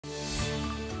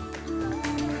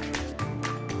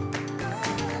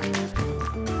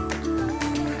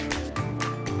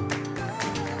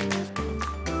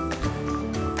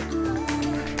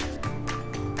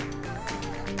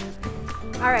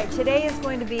All right, today is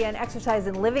going to be an exercise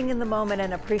in living in the moment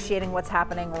and appreciating what's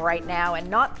happening right now and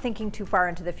not thinking too far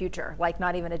into the future, like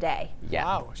not even a day. Yeah.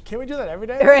 Wow, can we do that every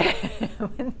day?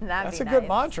 That's a good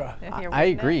mantra. I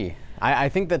agree. I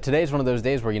think that today is one of those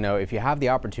days where, you know, if you have the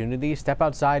opportunity, step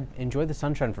outside, enjoy the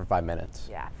sunshine for 5 minutes.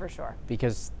 Yeah, for sure.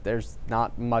 Because there's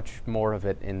not much more of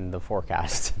it in the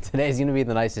forecast. Today's going to be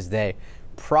the nicest day,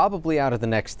 probably out of the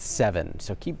next 7.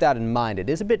 So keep that in mind. It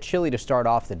is a bit chilly to start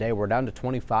off the day. We're down to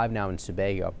 25 now in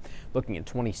Sebago, looking at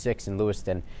 26 in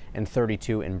Lewiston and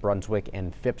 32 in Brunswick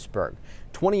and Phippsburg.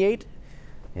 28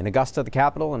 in Augusta, the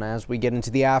capital, and as we get into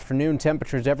the afternoon,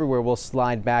 temperatures everywhere will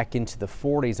slide back into the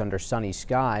 40s under sunny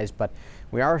skies, but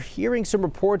we are hearing some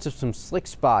reports of some slick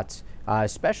spots,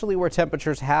 especially where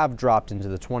temperatures have dropped into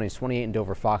the 20s. 28 in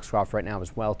Dover Foxcroft right now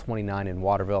as well, 29 in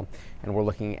Waterville, and we're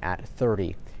looking at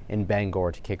 30 in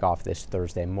Bangor to kick off this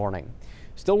Thursday morning.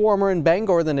 Still warmer in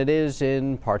Bangor than it is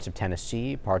in parts of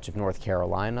Tennessee, parts of North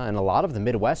Carolina, and a lot of the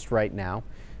Midwest right now.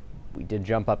 We did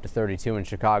jump up to 32 in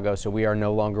Chicago, so we are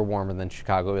no longer warmer than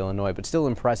Chicago, Illinois, but still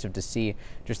impressive to see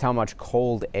just how much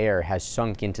cold air has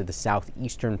sunk into the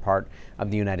southeastern part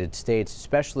of the United States,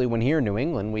 especially when here in New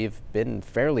England we've been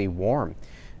fairly warm,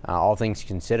 all things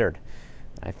considered.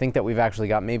 I think that we've actually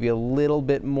got maybe a little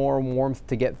bit more warmth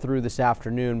to get through this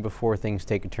afternoon before things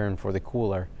take a turn for the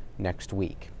cooler next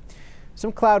week.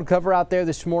 Some cloud cover out there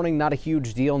this morning, not a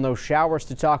huge deal. No showers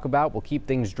to talk about. We'll keep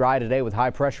things dry today with high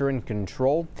pressure in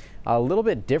control. A little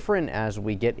bit different as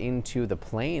we get into the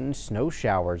plains. Snow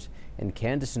showers in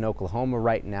Kansas and Oklahoma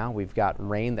right now. We've got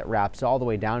rain that wraps all the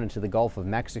way down into the Gulf of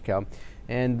Mexico.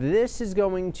 And this is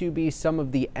going to be some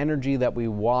of the energy that we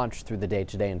watch through the day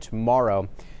today and tomorrow.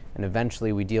 And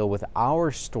eventually we deal with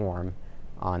our storm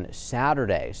on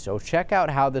Saturday. So check out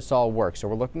how this all works. So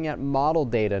we're looking at model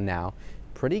data now.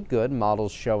 Pretty good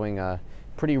models showing a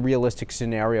pretty realistic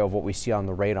scenario of what we see on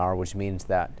the radar, which means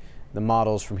that the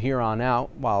models from here on out,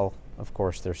 while of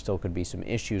course there still could be some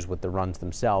issues with the runs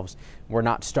themselves, we're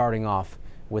not starting off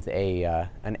with a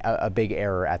big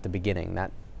error at the beginning.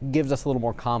 That gives us a little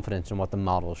more confidence in what the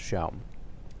models show.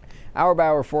 Hour by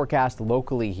hour forecast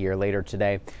locally here later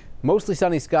today. Mostly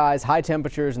sunny skies, high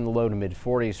temperatures in the low to mid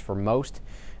 40s for most.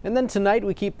 And then tonight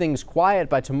we keep things quiet.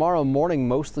 By tomorrow morning,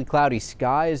 mostly cloudy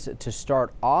skies to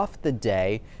start off the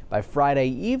day. By Friday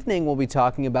evening, we'll be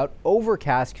talking about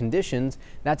overcast conditions.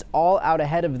 That's all out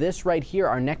ahead of this right here.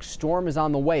 Our next storm is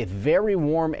on the way. Very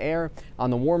warm air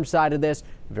on the warm side of this,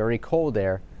 very cold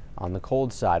air on the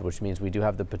cold side, which means we do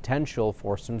have the potential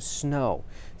for some snow.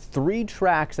 3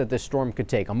 tracks that this storm could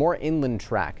take. A more inland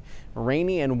track,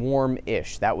 rainy and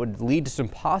warm-ish. That would lead to some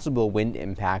possible wind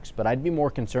impacts, but I'd be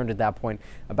more concerned at that point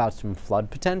about some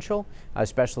flood potential,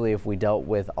 especially if we dealt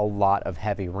with a lot of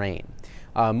heavy rain.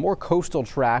 More coastal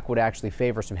track would actually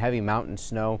favor some heavy mountain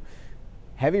snow.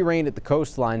 Heavy rain at the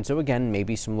coastline, so again,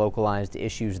 maybe some localized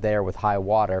issues there with high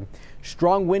water.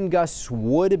 Strong wind gusts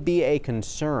would be a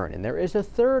concern, and there is a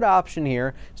third option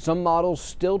here. Some models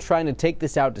still trying to take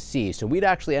this out to sea, so we'd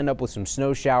actually end up with some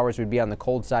snow showers. We'd be on the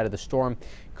cold side of the storm.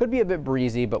 Could be a bit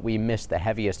breezy, but we missed the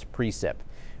heaviest precip.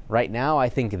 Right now, I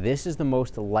think this is the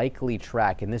most likely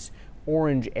track in this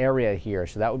orange area here,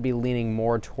 so that would be leaning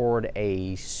more toward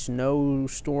a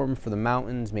snowstorm for the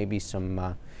mountains, maybe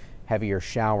some heavier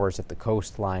showers at the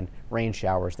coastline, rain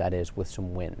showers that is, with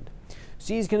some wind.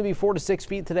 Sea is going to be 4 to 6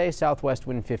 feet today, southwest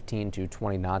wind 15 to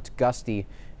 20 knots, gusty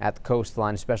at the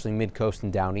coastline, especially mid-coast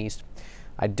and down east.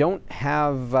 I don't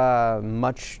have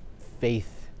much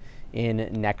faith in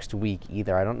next week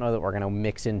either. I don't know that we're going to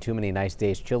mix in too many nice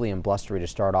days, chilly and blustery to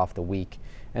start off the week.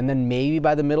 And then maybe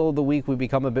by the middle of the week we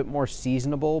become a bit more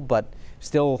seasonable, but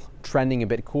still trending a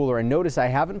bit cooler. And notice I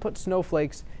haven't put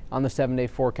snowflakes on the 7-day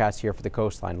forecast here for the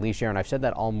coastline. Lee Sharon, I've said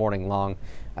that all morning long.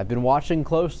 I've been watching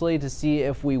closely to see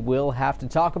if we will have to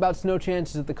talk about snow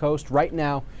chances at the coast. Right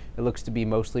now, it looks to be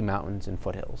mostly mountains and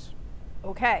foothills.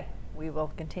 Okay, we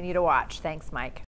will continue to watch. Thanks, Mike.